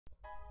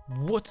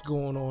What's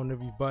going on,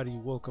 everybody?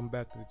 Welcome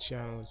back to the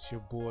channel. It's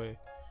your boy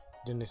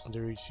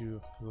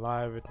Nderitu,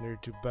 live at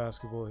Nderitu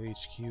Basketball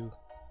HQ.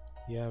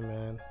 Yeah,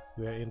 man,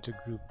 we are into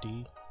Group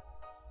D.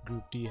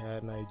 Group D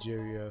had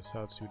Nigeria,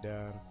 South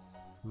Sudan,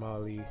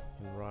 Mali,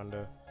 and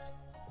Rwanda.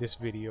 This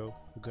video,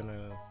 we're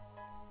gonna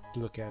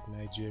look at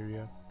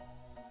Nigeria.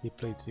 They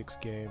played 6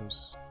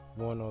 games,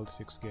 won all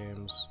 6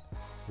 games,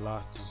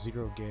 lost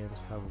 0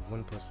 games, have a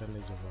win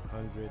percentage of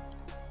 100,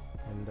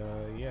 and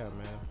yeah,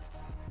 man.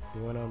 They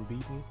went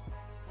unbeaten.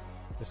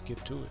 Let's get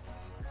to it.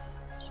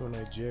 So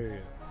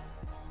Nigeria,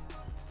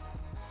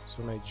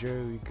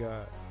 we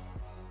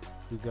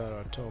got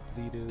our top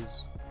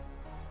leaders.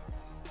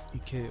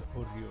 Ike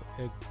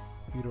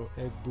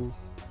Egbu,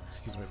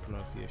 excuse my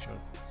pronunciation,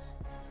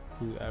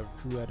 who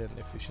had an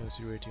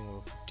efficiency rating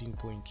of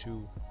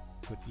 15.2.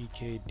 But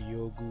Ike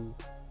Diogu,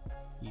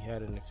 he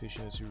had an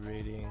efficiency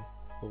rating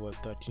over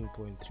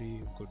 13.3.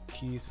 We've got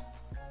Keith,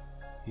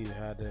 he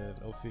had an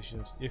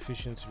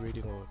efficiency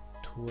rating of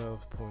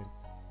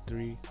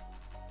 12.3.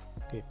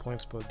 Okay,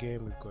 points per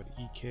game, we've got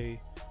Ike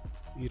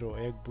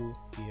Egbu,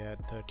 he had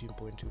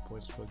 13.2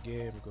 points per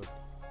game. We've got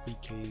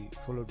Ike,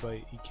 followed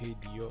by Ike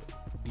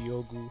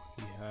Diogu,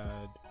 he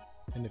had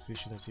an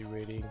efficiency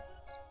rating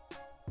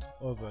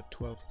over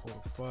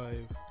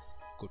 12.5.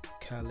 Got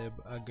Caleb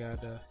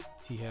Agada,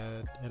 he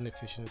had an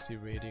efficiency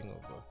rating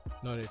over,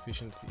 not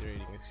efficiency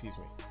rating, excuse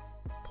me,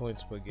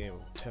 points per game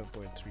of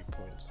 10.3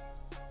 points.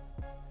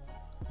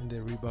 In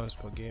the rebounds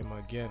per game,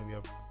 again we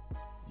have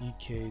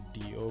Ike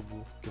Diogu.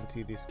 You can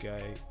see this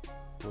guy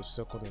was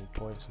second in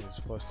points and his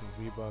first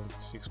in rebounds,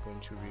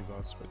 6.2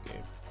 rebounds per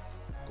game.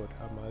 Got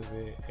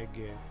Amaze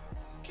Ege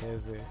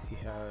Keze, he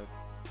had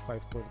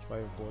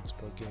 5.5 boards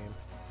per game.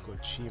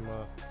 Got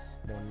Chima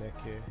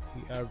Moneke,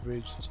 he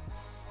averaged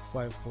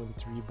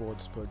 5.3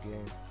 boards per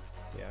game.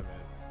 Yeah,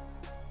 man,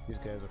 these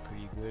guys are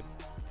pretty good.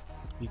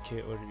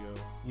 Ike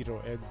Iro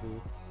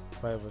Egbu,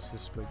 5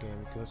 assists per game.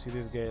 You can see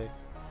this guy,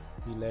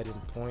 he led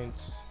in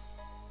points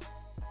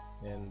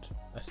and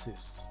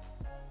assists.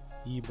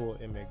 Ibo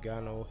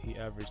Emegano, he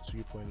averaged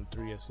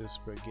 3.3 assists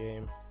per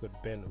game.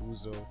 Got Ben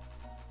Uzo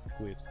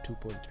with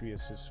 2.3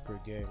 assists per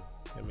game.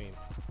 I mean,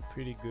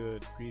 pretty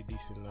good, pretty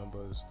decent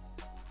numbers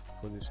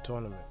for this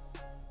tournament.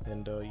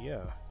 And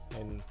yeah,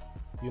 and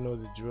you know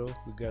the drill.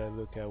 We gotta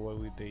look at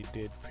what they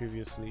did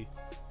previously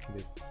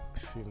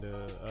in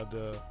the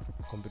other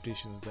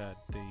competitions that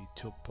they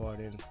took part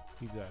in.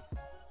 You got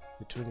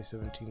the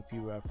 2017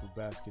 FIBA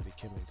Afrobasket, they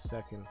came in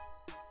second.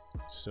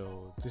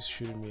 So this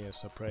shouldn't be a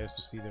surprise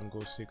to see them go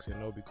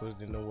 6-0 because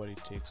they know what it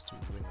takes to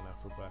win an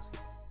Afrobasket.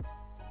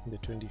 In the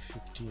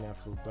 2015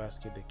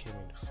 Afrobasket, they came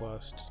in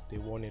first. They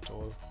won it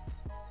all.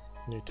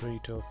 In the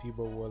 2012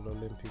 FIBA World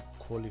Olympic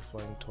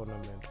qualifying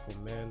tournament for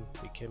men,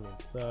 they came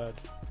in third.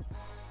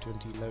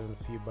 2011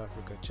 FIBA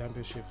Africa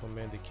Championship for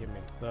men, they came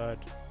in third.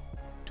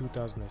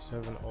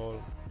 2007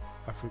 All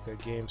Africa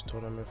Games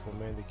tournament for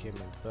men, they came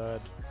in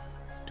third.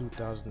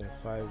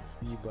 2005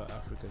 FIBA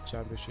Africa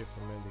Championship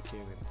for men, they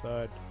came in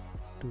third.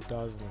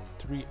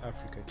 2003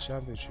 Africa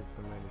Championship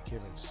for men, they came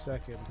in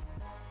second.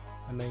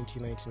 A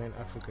 1999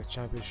 Africa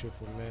Championship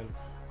for men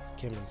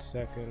came in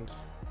second.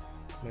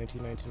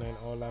 1999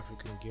 All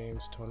African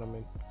Games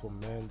tournament for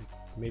men,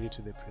 they made it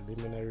to the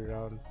preliminary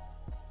round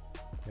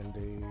and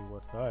they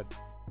were third.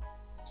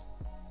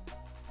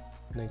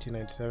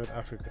 1997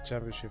 Africa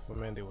Championship for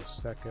men, they were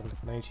second.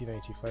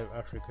 1995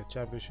 Africa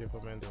Championship for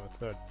men, they were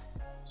third.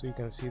 So you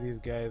can see these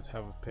guys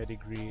have a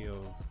pedigree of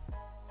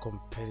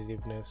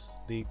competitiveness.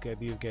 These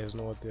guys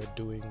know what they're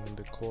doing in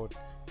the court.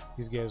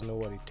 These guys know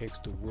what it takes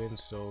to win.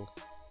 So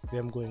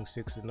them going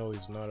 6-0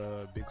 is not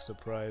a big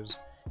surprise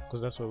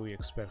because that's what we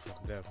expect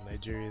from them.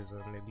 Nigeria is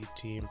an elite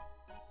team.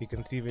 You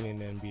can see even in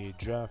the NBA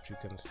draft, you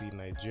can see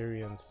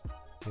Nigerians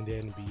in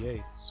the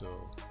NBA. So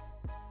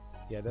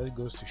yeah, that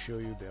goes to show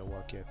you their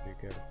work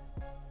ethic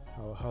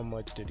and how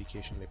much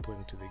dedication they put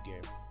into the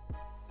game.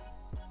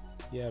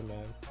 Yeah,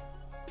 man.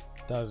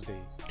 Thursday,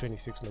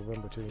 26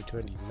 November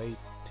 2020, late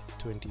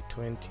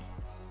 2020,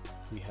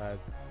 we had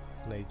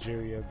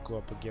Nigeria go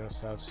up against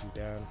South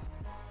Sudan.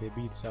 They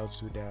beat South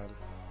Sudan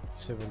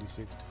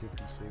 76 to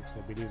 56.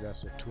 I believe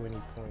that's at 20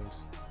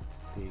 points.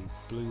 They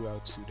blew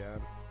out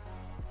Sudan.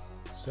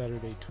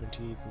 Saturday,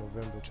 28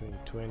 November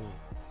 2020,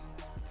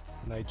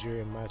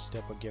 Nigeria matched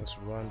up against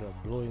Rwanda,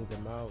 blowing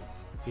them out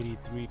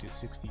 83 to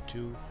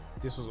 62.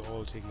 This was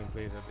all taking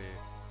place at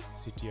the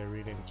City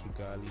Arena in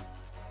Kigali.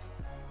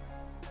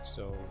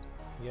 So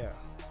yeah,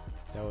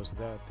 that was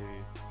that.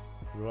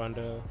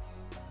 Rwanda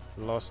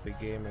lost the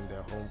game in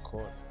their home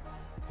court.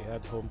 They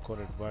had home court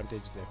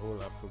advantage the whole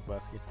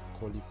Afrobasket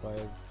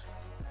qualifiers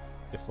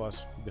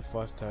the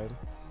first time,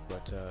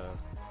 but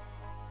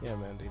yeah,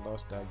 man, they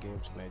lost that game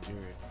to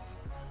Nigeria.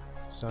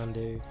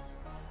 Sunday,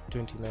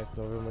 29th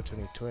November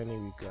 2020,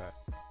 we got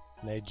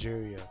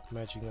Nigeria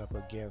matching up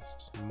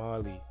against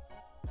Mali.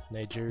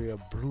 Nigeria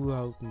blew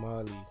out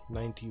Mali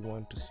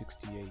 91 to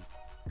 68.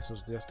 This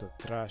was just a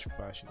thrash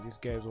passion. These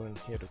guys weren't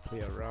here to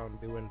play around.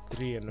 They went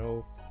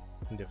 3-0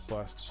 in the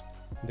first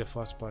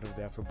part of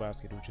the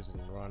Afrobasket, which is in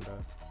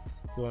Rwanda.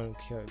 They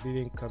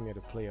didn't come here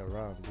to play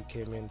around. They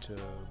came in to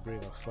bring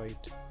a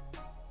fight,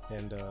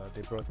 and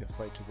they brought the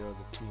fight to the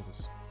other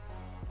teams.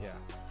 Yeah.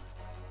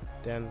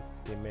 Then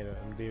they met.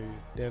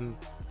 Then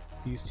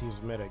these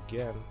teams met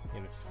again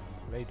in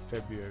late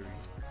February,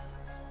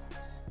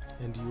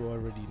 and you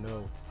already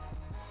know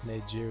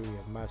Nigeria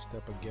matched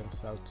up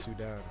against South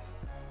Sudan.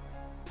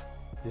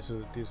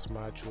 This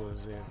match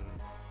was in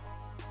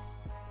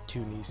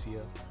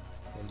Tunisia,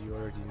 and you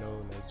already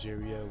know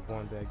Nigeria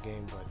won that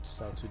game, but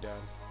South Sudan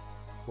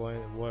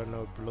were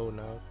not blown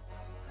out.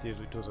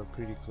 It was a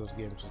pretty close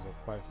game. It was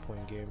a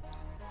 5-point game.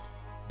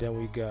 Then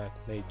we got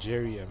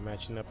Nigeria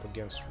matching up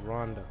against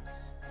Rwanda.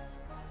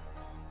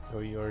 Oh,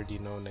 you already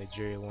know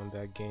Nigeria won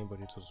that game, but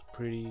it was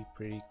pretty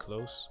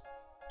close.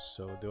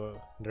 So the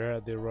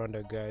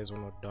Rwanda guys were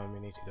not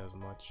dominated as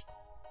much.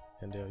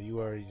 And you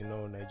already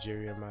know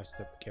Nigeria matched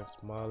up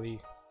against Mali,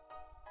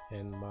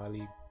 and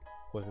Mali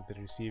was at the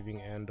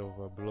receiving end of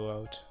a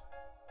blowout.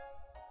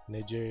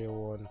 Nigeria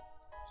won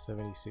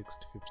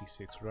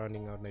 76-56,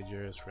 rounding out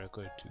Nigeria's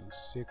record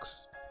to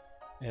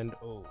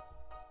 6-0.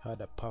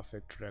 Had a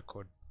perfect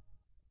record.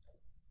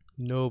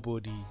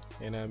 Nobody,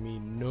 and I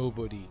mean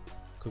nobody,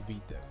 could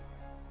beat them.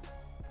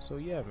 So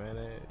yeah, man,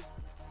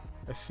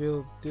 I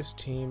feel this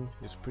team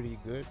is pretty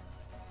good.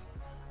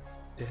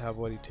 They have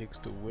what it takes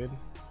to win,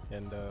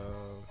 and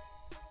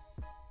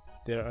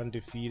they're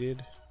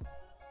undefeated.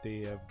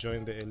 They have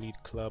joined the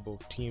elite club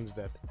of teams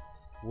that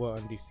were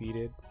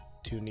undefeated.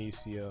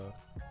 Tunisia,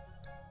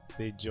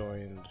 they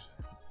joined.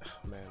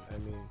 Man, I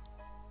mean,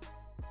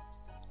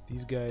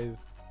 these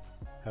guys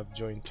have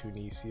joined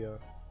Tunisia.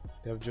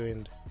 They have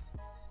joined.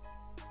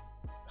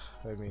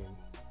 I mean,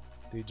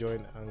 they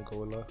joined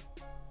Angola,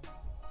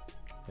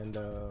 and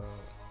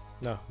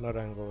no, not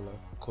Angola,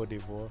 Cote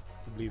d'Ivoire.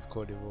 I believe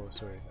Cote d'Ivoire.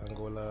 Sorry,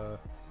 Angola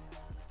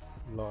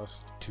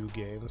lost 2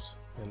 games,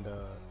 and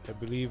I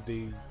believe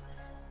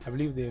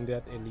they're in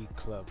that elite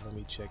club. Let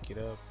me check it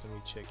up.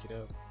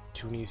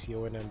 Tunisia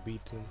went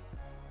unbeaten.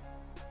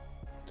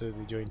 So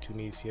they joined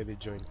Tunisia, they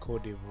joined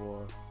Cote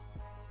d'Ivoire,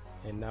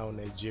 and now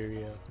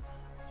Nigeria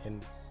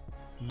and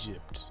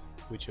Egypt,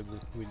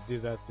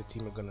 that's the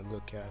team we're gonna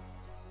look at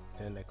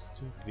in the next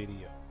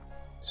video.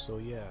 So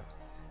yeah,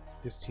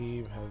 this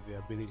team has the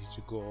ability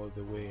to go all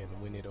the way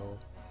and win it all.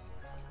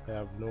 I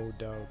have no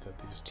doubt that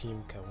this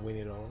team can win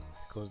it all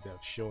because they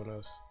have shown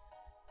us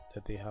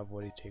that they have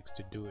what it takes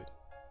to do it.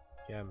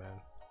 Yeah,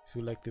 man. If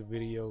you like the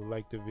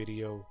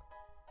video,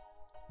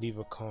 leave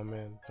a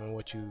comment on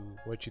what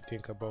you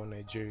think about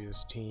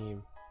Nigeria's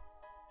team,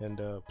 and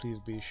please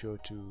be sure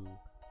to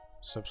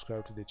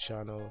subscribe to the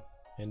channel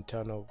and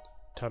turn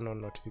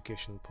on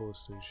notification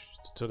posts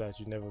so that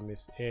you never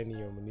miss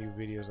any of my new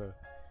videos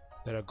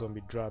that are going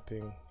to be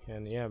dropping.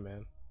 And yeah,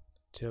 man,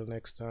 till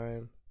next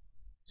time,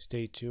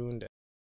 stay tuned.